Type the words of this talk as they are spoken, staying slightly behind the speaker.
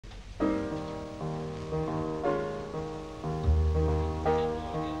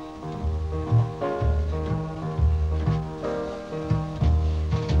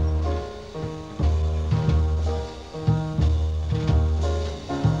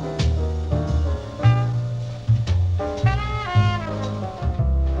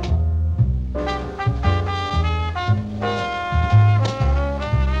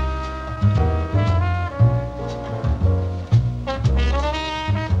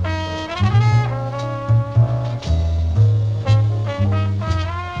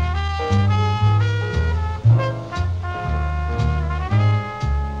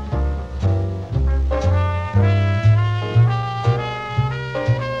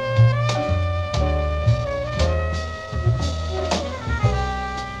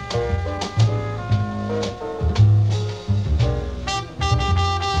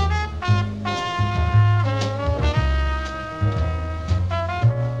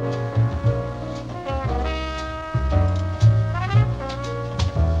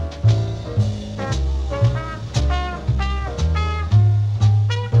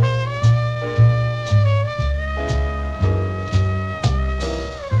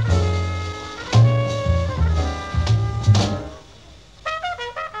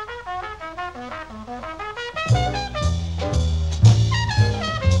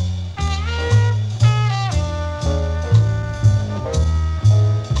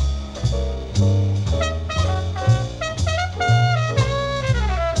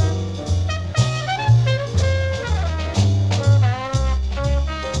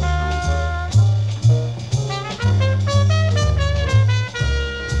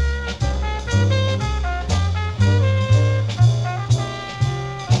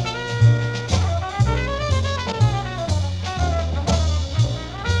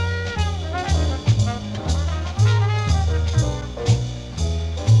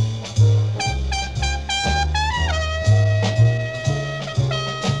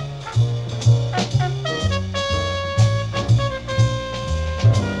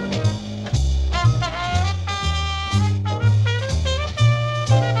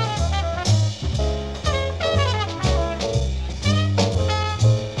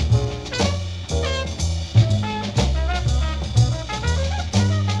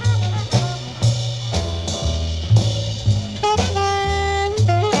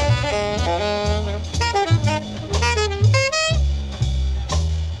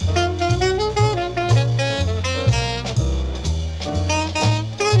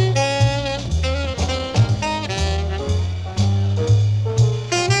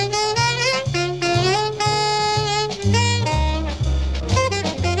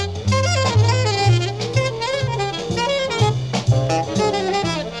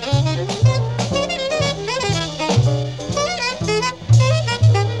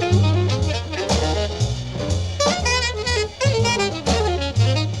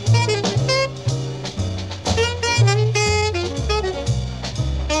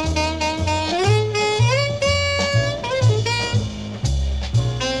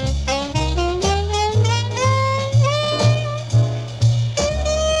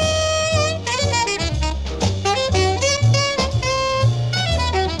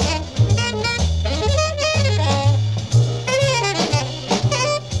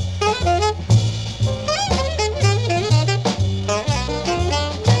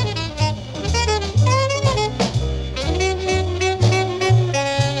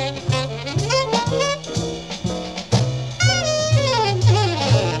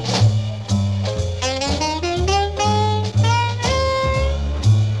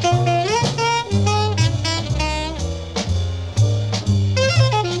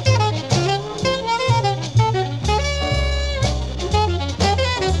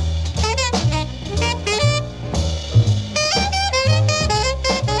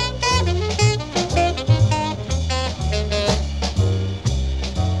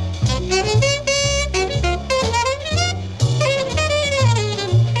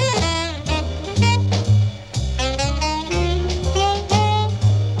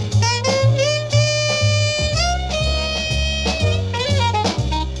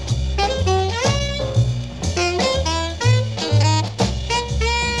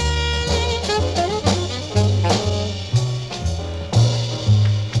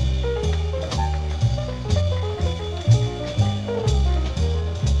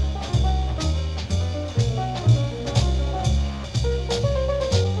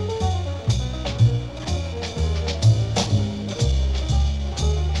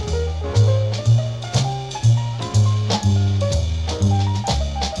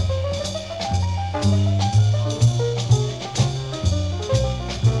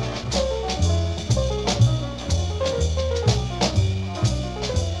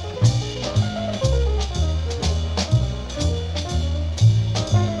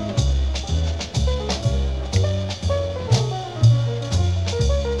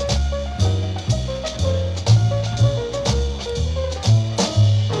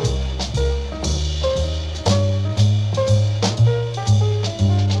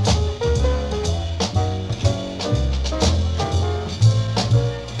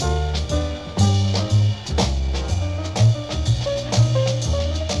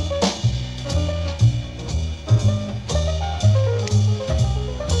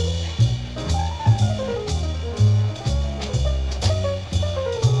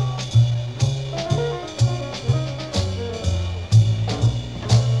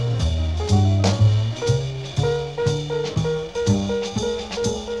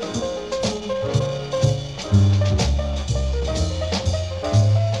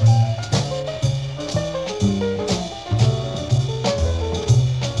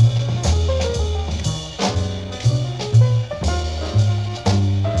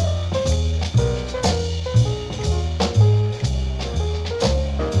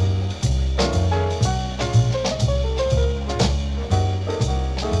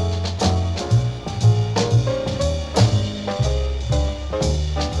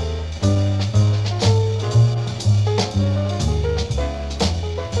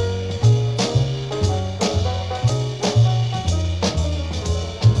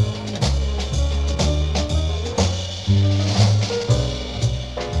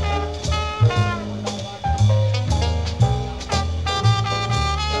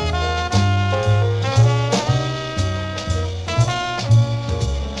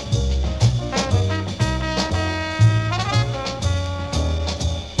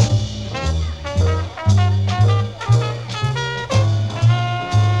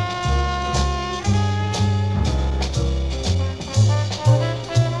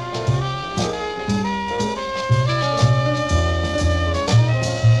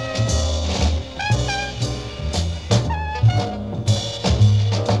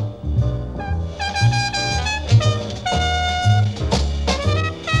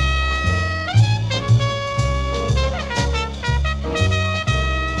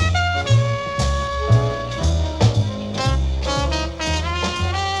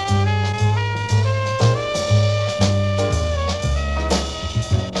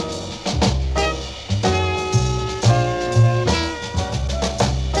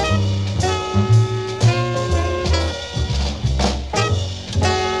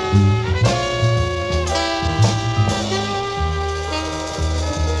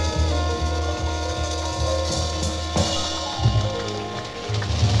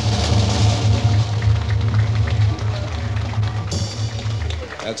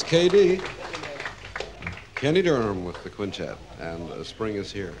That's KD. Kenny Dorham with the quintet, and spring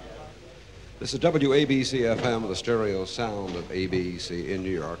is here. This is WABC-FM, the stereo sound of ABC in New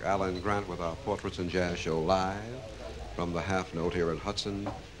York. Alan Grant with our Portraits and Jazz show live from the Half Note here in Hudson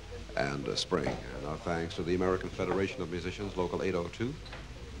and Spring. And our thanks to the American Federation of Musicians, Local 802,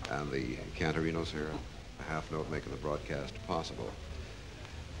 and the Cantorinos here at the Half Note making the broadcast possible.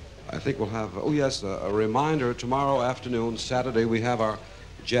 I think we'll have, oh yes, a reminder, tomorrow afternoon, Saturday, we have our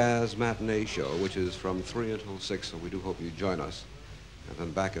Jazz Matinee Show, which is from 3 until 6, so we do hope you join us. And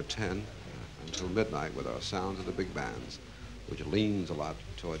then back at 10 until midnight with our Sounds of the Big Bands, which leans a lot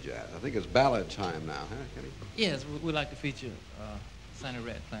toward jazz. I think it's ballad time now, huh, Kenny? Yes, we'd like to feature Sonny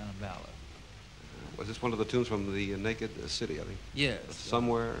Red playing a ballad. Was this one of the tunes from the Naked City, I think? Yes.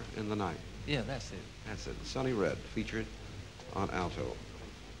 Somewhere in the Night. Yeah, that's it. That's it. Sonny Red featured on Alto.